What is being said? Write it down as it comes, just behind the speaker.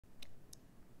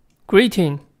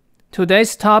Greeting.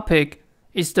 Today's topic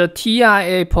is the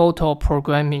TIA portal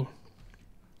programming.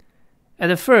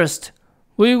 At first,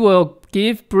 we will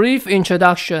give brief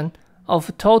introduction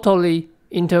of Totally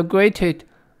Integrated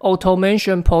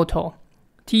Automation Portal,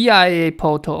 TIA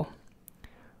portal.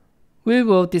 We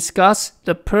will discuss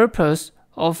the purpose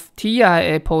of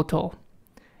TIA portal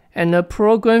and the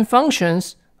program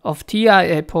functions of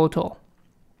TIA portal.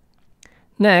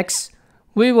 Next,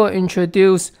 we will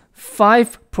introduce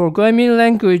 5 programming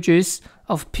languages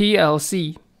of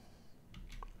PLC.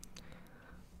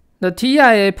 The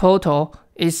TIA portal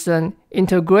is an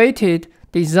integrated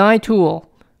design tool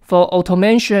for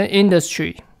automation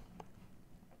industry.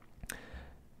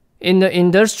 In the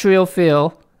industrial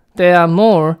field, there are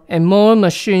more and more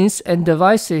machines and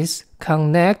devices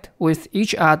connect with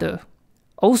each other.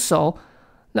 Also,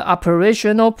 the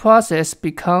operational process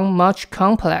becomes much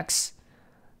complex.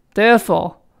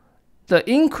 Therefore, the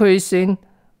increasing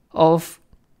of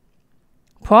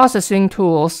processing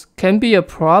tools can be a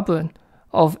problem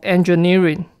of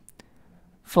engineering.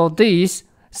 For this,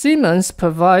 Siemens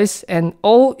provides an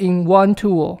all-in-one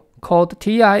tool called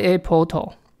TIA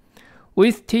portal.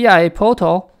 With TIA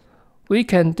portal, we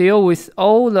can deal with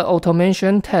all the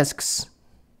automation tasks.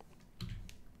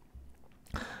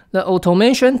 The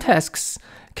automation tasks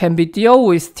can be dealt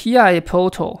with TIA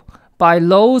portal by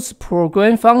those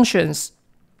program functions.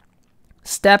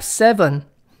 Step 7.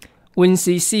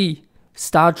 WinCC,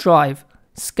 Start Drive,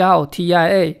 Scout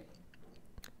TIA.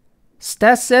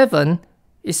 Step 7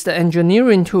 is the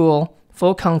engineering tool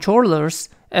for controllers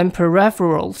and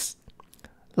peripherals,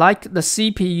 like the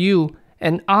CPU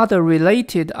and other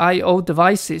related I/O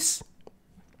devices.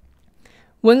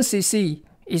 WinCC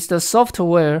is the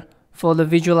software for the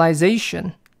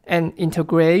visualization and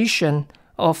integration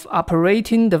of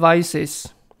operating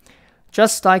devices,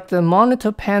 just like the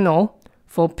monitor panel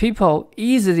for people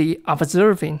easily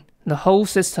observing the whole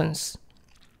systems.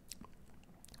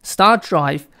 Start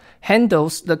Drive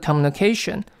handles the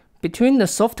communication between the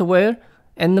software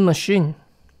and the machine.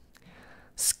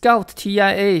 Scout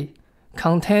TIA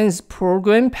contains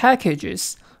program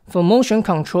packages for motion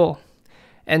control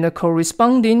and the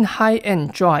corresponding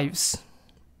high-end drives.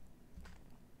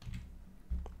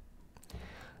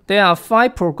 There are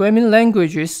 5 programming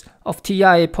languages of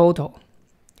TIA portal: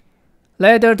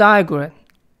 ladder diagram,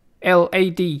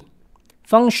 LAD,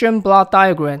 function block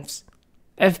diagrams,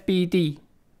 FBD,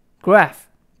 graph,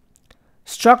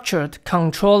 structured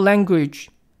control language,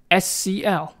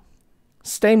 SCL,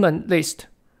 statement list,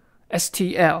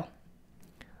 STL.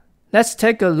 Let's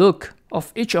take a look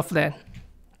of each of them.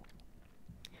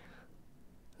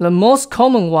 The most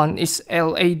common one is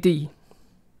LAD.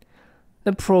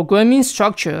 The programming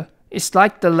structure is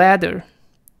like the ladder.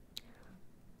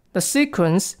 The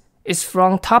sequence is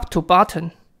from top to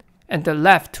bottom and the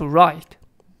left to right.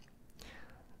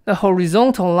 The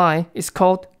horizontal line is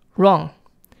called run,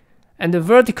 and the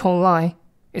vertical line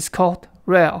is called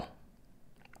rail.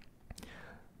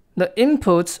 The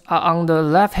inputs are on the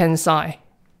left-hand side,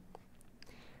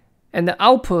 and the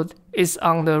output is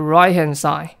on the right-hand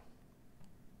side.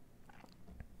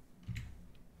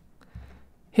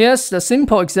 Here's the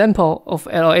simple example of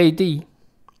LAD.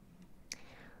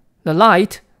 The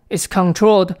light is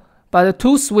controlled by the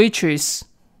 2 switches.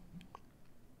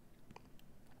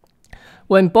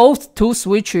 When both 2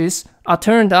 switches are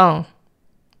turned on,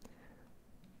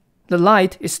 the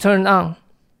light is turned on.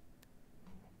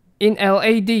 In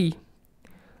LAD,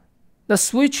 the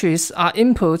switches are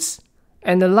inputs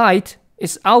and the light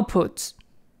is outputs.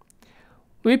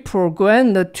 We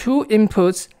program the 2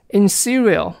 inputs in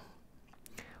serial,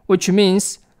 which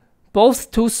means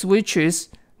both 2 switches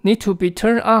need to be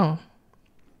turned on.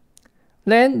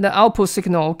 Then the output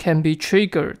signal can be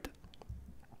triggered.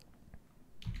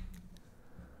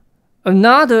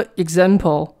 Another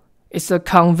example is a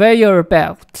conveyor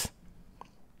belt.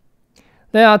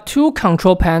 There are 2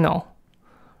 control panels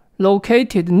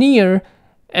located near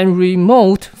and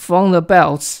remote from the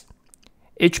belts.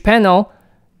 Each panel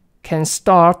can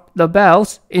start the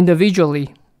belts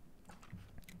individually.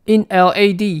 In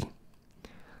LAD,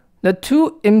 the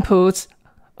 2 inputs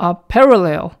are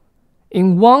parallel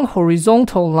in one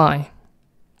horizontal line.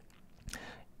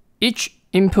 Each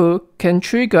input can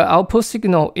trigger output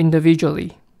signal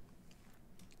individually.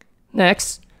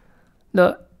 Next,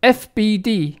 the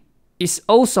FBD is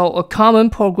also a common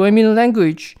programming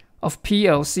language of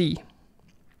PLC.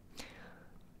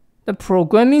 The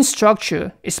programming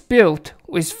structure is built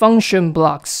with function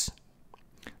blocks.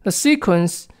 The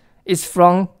sequence is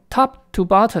from top to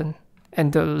bottom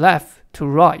and the left to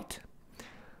right.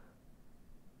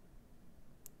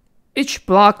 Each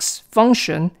block's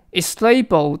function is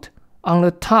labeled on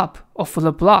the top of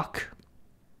the block.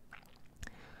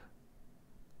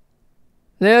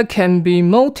 There can be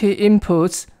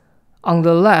multi-inputs on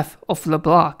the left of the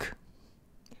block,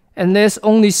 and there's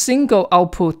only single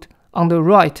output on the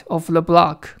right of the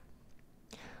block.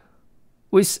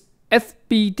 With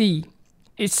FBD,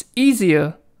 it's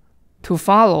easier to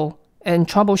follow and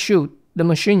troubleshoot the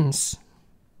machines.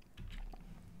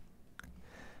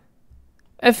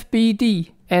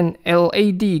 FBD and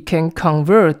LAD can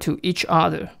convert to each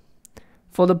other.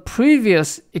 For the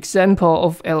previous example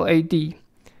of LAD,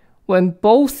 when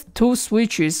both two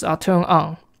switches are turned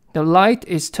on, the light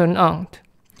is turned on.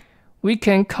 We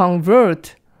can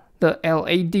convert the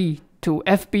LAD to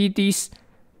FBD's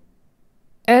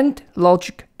AND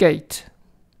logic gate.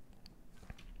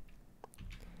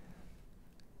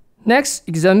 Next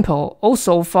example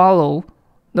also follows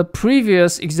the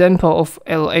previous example of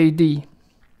LAD.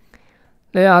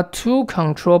 There are two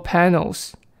control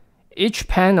panels. Each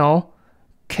panel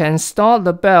can start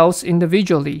the bells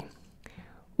individually.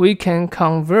 We can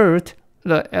convert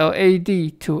the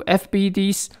LAD to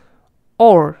FBD's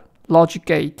OR logic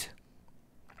gate.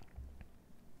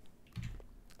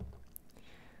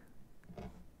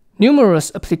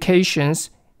 Numerous applications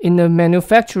in the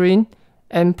manufacturing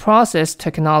and process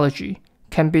technology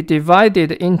can be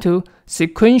divided into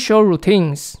sequential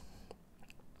routines.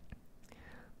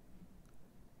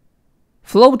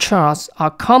 Flowcharts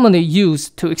are commonly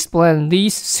used to explain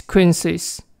these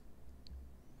sequences.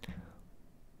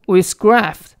 With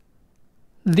graph,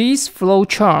 these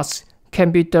flowcharts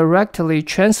can be directly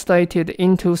translated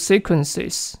into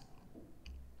sequences.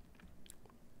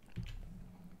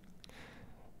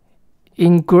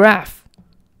 In graph,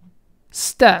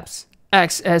 steps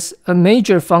act as a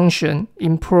major function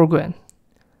in program.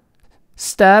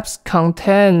 Steps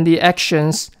contain the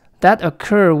actions that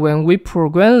occur when we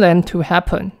program them to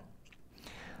happen.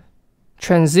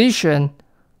 Transitions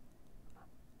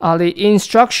are the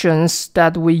instructions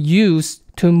that we use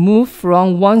to move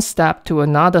from one step to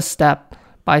another step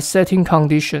by setting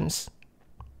conditions.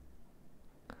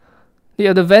 The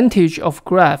advantage of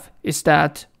graph is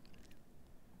that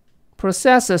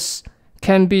processes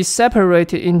can be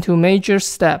separated into major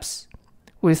steps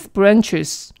with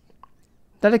branches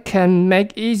that can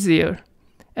make easier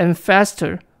and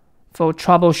faster for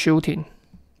troubleshooting.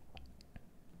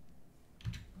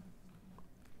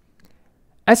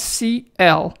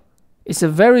 SCL is a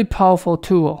very powerful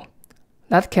tool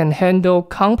that can handle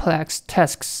complex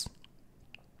tasks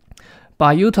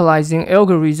by utilizing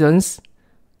algorithms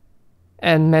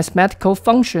and mathematical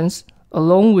functions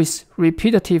along with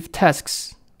repetitive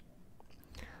tasks.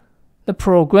 The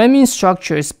programming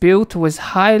structure is built with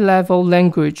high-level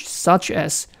language such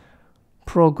as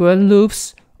program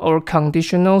loops or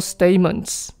conditional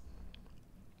statements.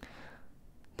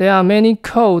 There are many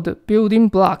code building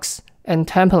blocks and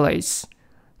templates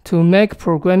to make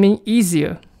programming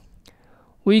easier.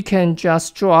 We can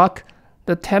just drag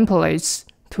the templates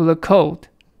to the code.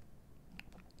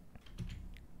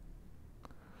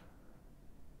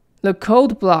 The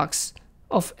code blocks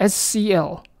of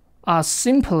SCL are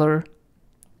simpler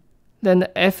than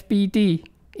the FBD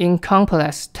in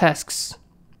complex tasks.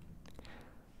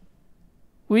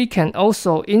 We can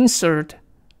also insert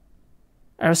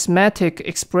arithmetic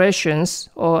expressions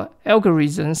or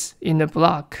algorithms in the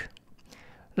block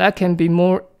that can be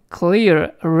more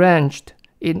clearly arranged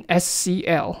in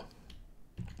SCL.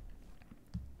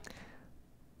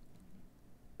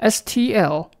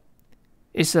 STL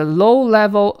is a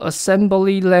low-level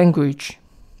assembly language.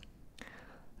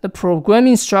 The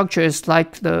programming structure is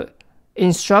like the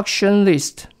instruction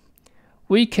list.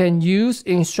 We can use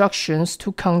instructions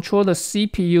to control the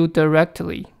CPU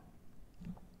directly.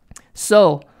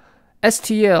 So,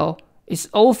 STL is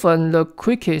often the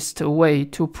quickest way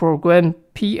to program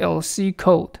PLC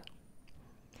code.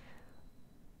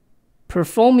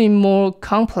 Performing more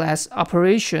complex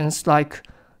operations like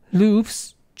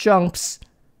loops, jumps,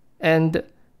 and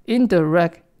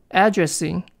indirect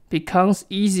addressing becomes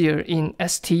easier in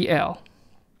STL.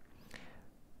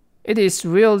 It is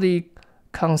really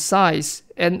concise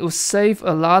and would save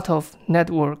a lot of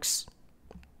networks.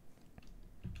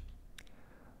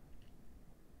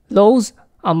 Those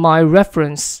are my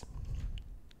reference.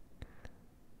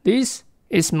 This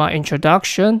is my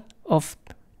introduction of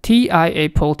TIA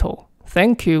Portal.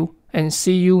 Thank you and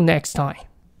see you next time.